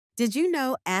Did you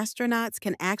know astronauts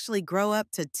can actually grow up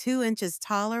to 2 inches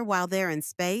taller while they're in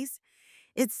space?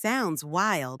 It sounds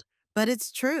wild, but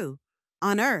it's true.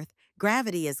 On Earth,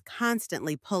 gravity is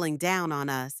constantly pulling down on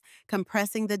us,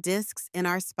 compressing the disks in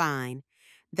our spine.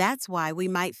 That's why we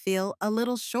might feel a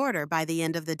little shorter by the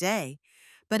end of the day.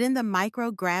 But in the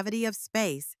microgravity of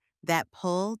space, that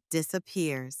pull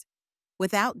disappears.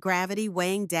 Without gravity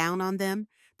weighing down on them,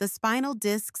 the spinal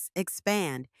disks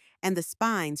expand and the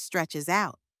spine stretches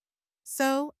out.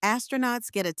 So,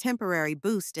 astronauts get a temporary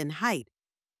boost in height.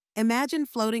 Imagine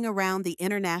floating around the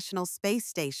International Space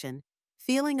Station,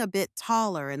 feeling a bit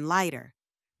taller and lighter.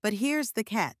 But here's the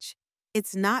catch: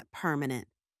 it's not permanent.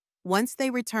 Once they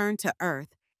return to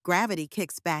Earth, gravity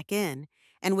kicks back in,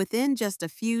 and within just a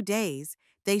few days,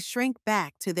 they shrink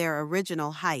back to their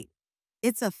original height.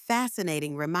 It's a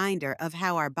fascinating reminder of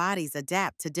how our bodies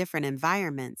adapt to different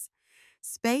environments.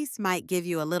 Space might give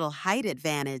you a little height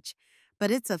advantage, but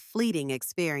it's a fleeting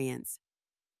experience.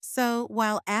 So,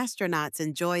 while astronauts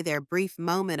enjoy their brief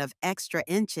moment of extra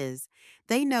inches,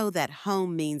 they know that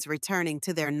home means returning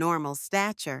to their normal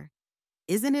stature.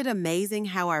 Isn't it amazing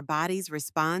how our bodies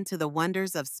respond to the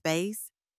wonders of space?